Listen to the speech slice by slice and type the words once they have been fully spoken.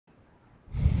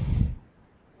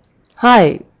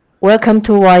Hi, welcome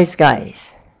to Wise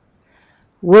Guys.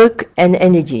 Work and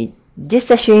energy. This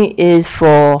session is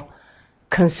for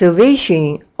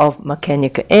conservation of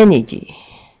mechanical energy.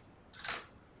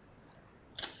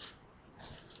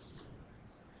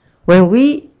 When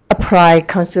we apply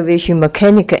conservation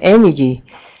mechanical energy,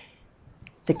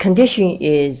 the condition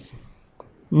is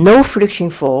no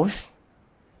friction force.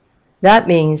 That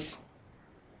means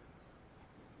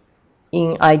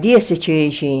in ideal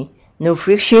situation, no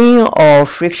friction or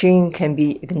friction can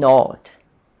be ignored.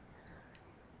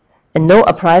 And no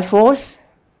applied force,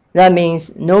 that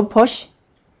means no push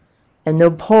and no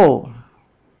pull.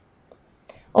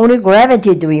 Only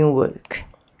gravity doing work.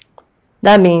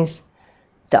 That means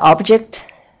the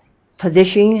object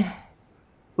position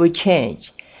will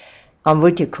change on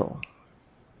vertical.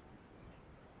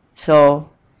 So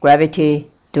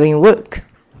gravity doing work.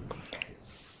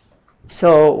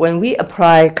 So when we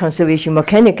apply conservation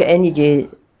mechanical energy,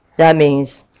 that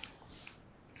means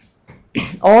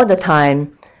all the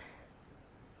time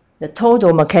the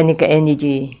total mechanical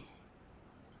energy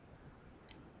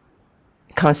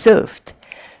conserved.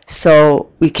 So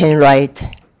we can write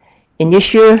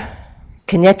initial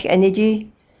kinetic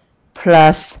energy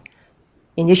plus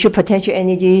initial potential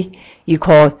energy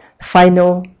equal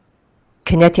final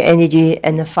kinetic energy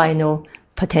and the final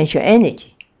potential energy.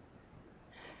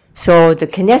 So the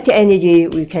kinetic energy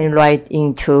we can write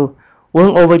into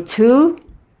 1/2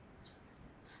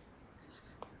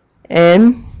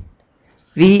 m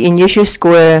v initial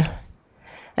square,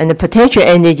 and the potential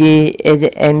energy is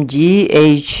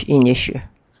mgh initial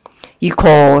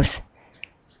equals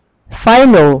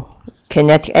final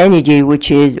kinetic energy,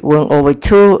 which is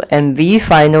 1/2 mv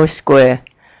final square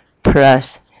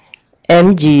plus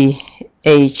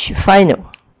mgh final.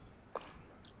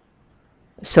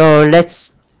 So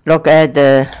let's look at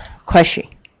the question.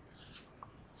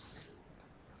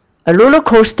 A roller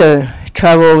coaster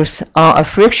travels on a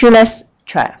frictionless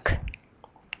track.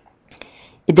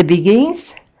 It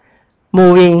begins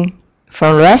moving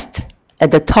from rest at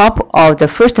the top of the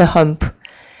first hump,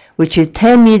 which is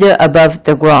 10 meters above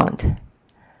the ground.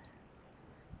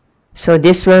 So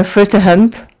this one, first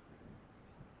hump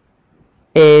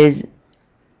is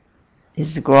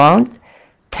ground,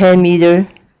 10 meters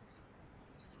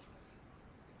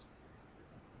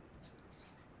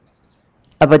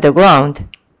above the ground,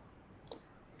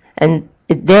 and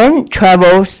it then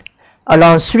travels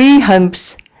along 3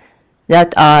 humps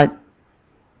that are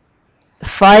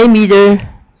 5 meters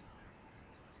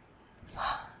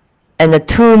and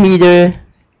 2 meters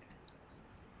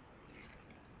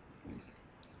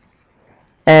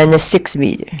and 6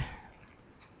 meters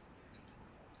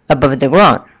above the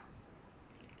ground,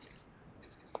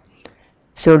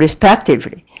 so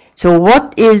respectively. So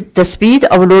what is the speed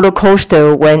of a roller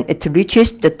coaster when it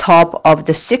reaches the top of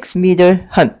the 6-meter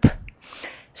hump?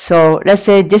 So let's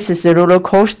say this is a roller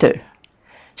coaster.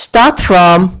 Start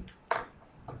from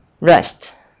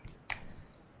rest.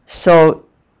 So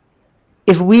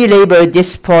if we label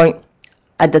this point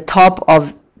at the top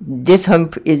of this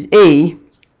hump is A,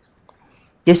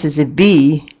 this is a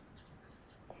B,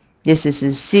 this is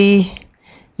a C,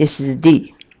 this is a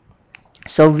D.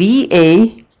 So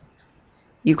VA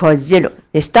equals 0.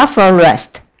 They start from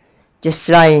rest, just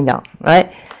sliding down,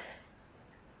 right?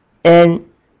 And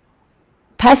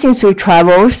passing through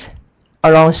travels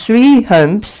along 3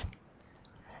 humps,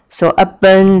 so up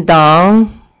and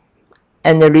down,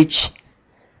 and reach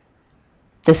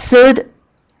the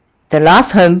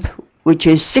last hump, which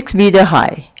is 6 meters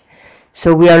high.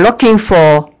 So we are looking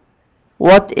for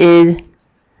what is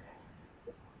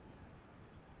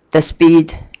the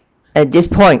speed at this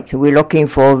point. We're looking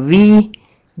for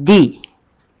VD,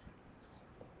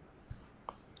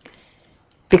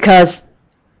 because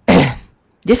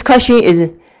this question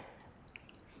is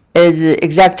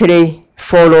exactly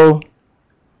follow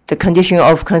the condition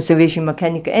of conservation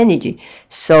mechanical energy.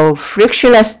 So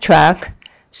frictionless track,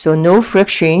 so no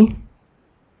friction,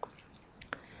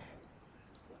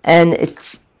 and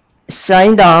it's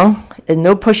sliding down and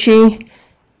no pushing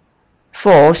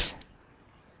force,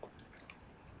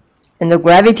 and the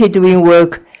gravity doing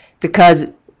work, because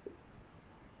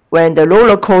when the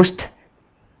roller coaster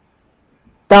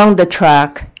down the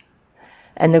track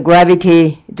and the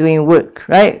gravity doing work,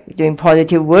 right? Doing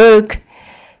positive work,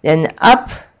 then up,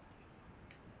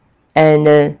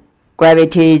 and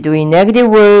gravity doing negative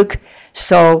work.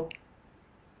 So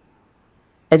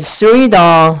it's slowing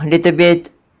down a little bit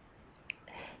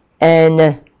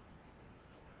and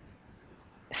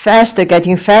faster,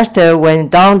 getting faster when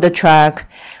down the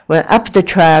track. When up the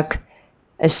track,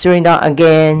 it's slowing down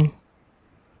again,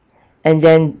 and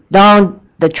then down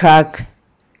the track,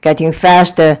 getting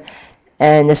faster,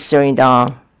 and slowing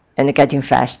down and getting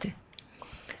faster.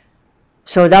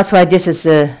 So that's why this is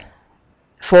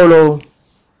follow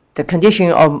the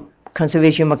condition of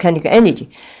conservation of mechanical energy.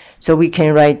 So we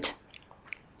can write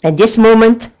at this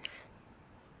moment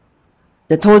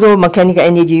the total mechanical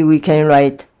energy, we can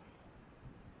write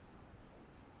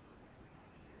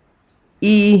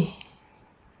E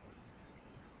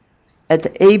at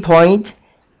A point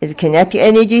is kinetic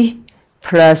energy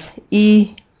plus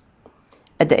E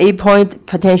at the A point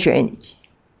potential energy,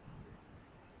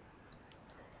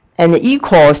 and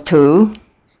equals to,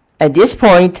 at this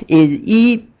point, is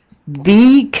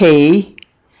EBK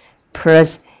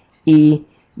plus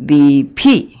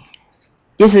EBP.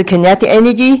 This is kinetic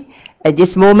energy at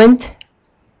this moment,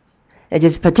 it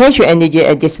is potential energy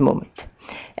at this moment,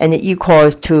 and it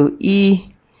equals to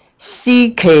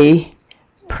ECK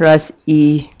plus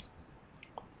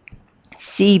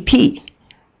ECP,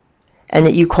 and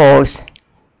it equals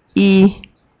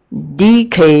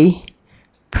EDK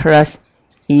plus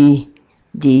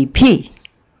EDP.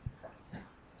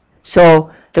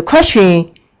 So the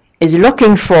question is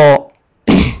looking for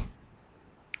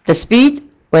the speed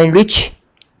when reach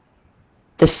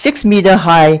the 6 meter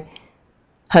high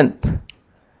hump,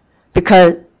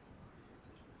 because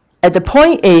at the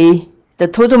point A, the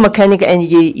total mechanical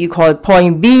energy equals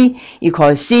point B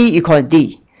equals C equals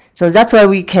D. So that's why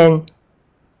we can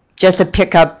just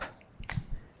pick up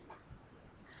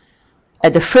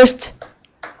at the first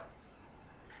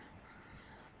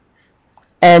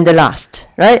and the last,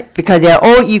 right? Because they are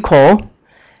all equal,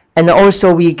 and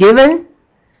also we given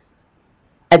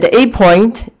at the A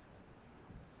point,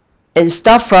 it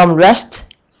starts from rest.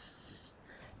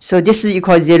 So this is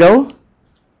equal to 0.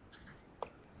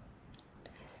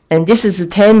 And this is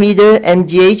 10 meter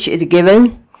mgh is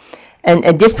given. And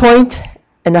at this point,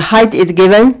 and the height is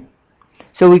given.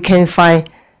 So we can find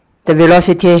the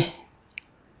velocity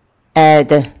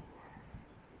at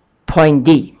point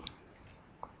D.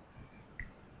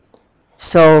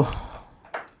 So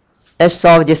let's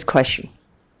solve this question.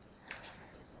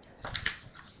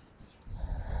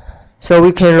 So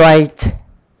we can write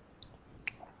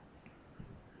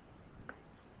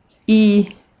E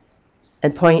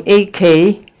at point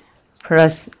AK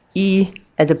plus E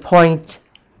at the point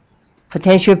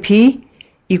potential P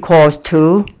equals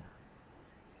to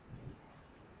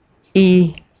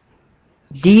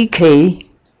EDK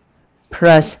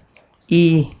plus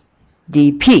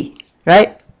EDP,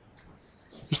 right?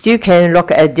 You still can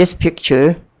look at this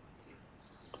picture,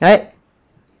 right?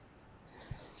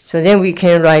 So then we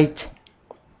can write,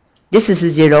 this is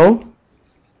 0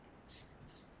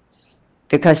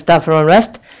 because start from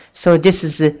rest. So this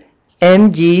is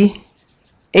mgHA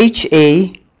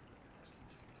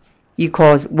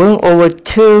equals 1 over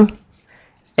 2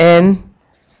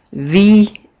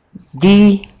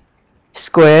 mvd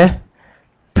square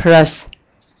plus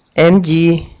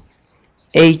mghd.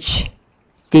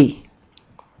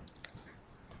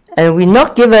 And we're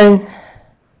not given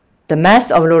the mass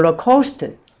of roller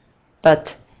coaster,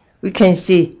 but we can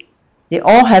see they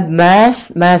all have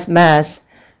mass,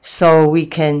 so we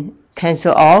can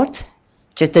cancel out,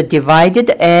 just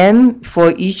divided m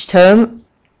for each term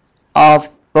of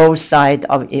both sides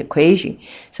of the equation.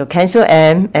 So cancel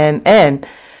m, and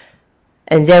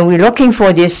then we're looking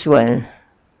for this one,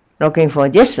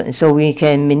 so we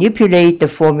can manipulate the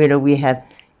formula. We have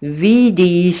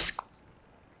Vd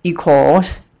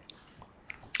equals,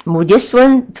 move this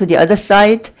one to the other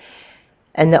side,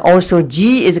 and also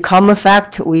G is a common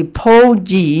factor. We pull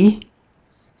G,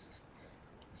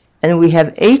 and we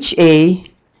have HA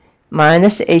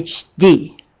minus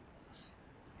HD.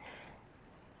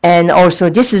 And also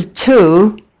this is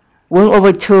 2, 1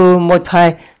 over 2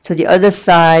 multiply to the other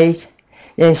side,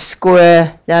 then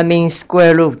square, that means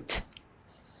square root.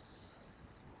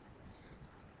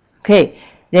 Okay,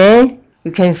 then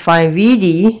you can find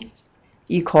Vd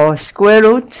equals square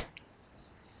root,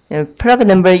 and plug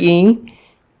number in,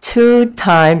 2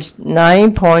 times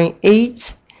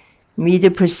 9.8 meter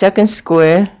per second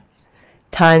square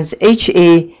times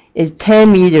HA is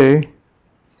 10 meter,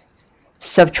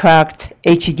 subtract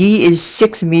HD is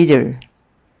 6 meter.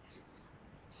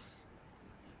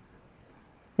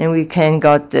 And we can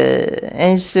got the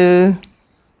answer.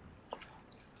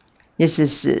 This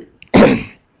is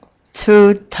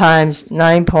 2 times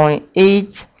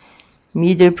 9.8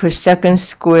 meter per second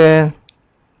square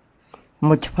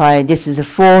multiply, this is a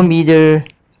 4 meter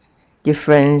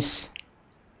difference.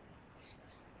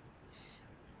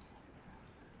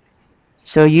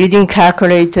 So using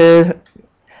calculator,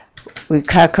 we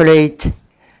calculate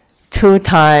 2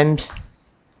 times 9.8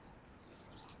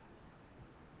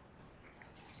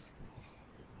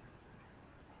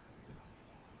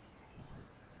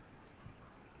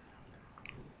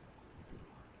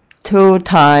 2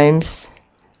 times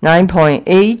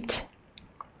 9.8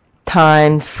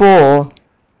 times 4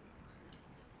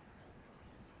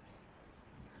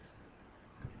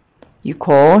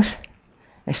 equals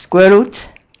a square root.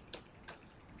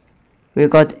 We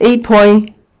got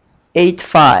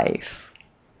 8.85.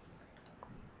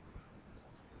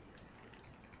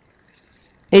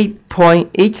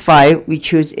 8.85, we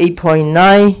choose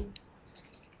 8.9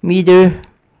 meter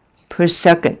per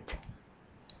second,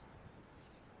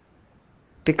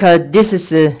 because this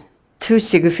is a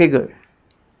 2-sig figure.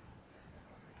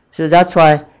 So that's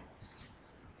why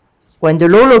when the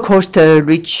roller coaster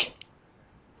reach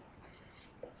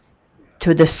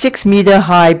to the 6-meter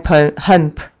high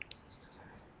hump,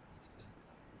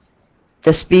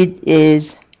 the speed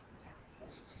is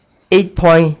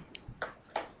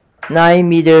 8.9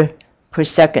 meter per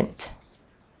second.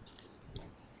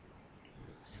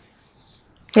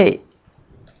 Okay,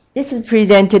 this is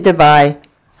presented by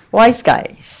Wise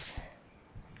Guys.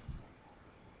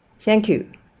 Thank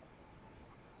you.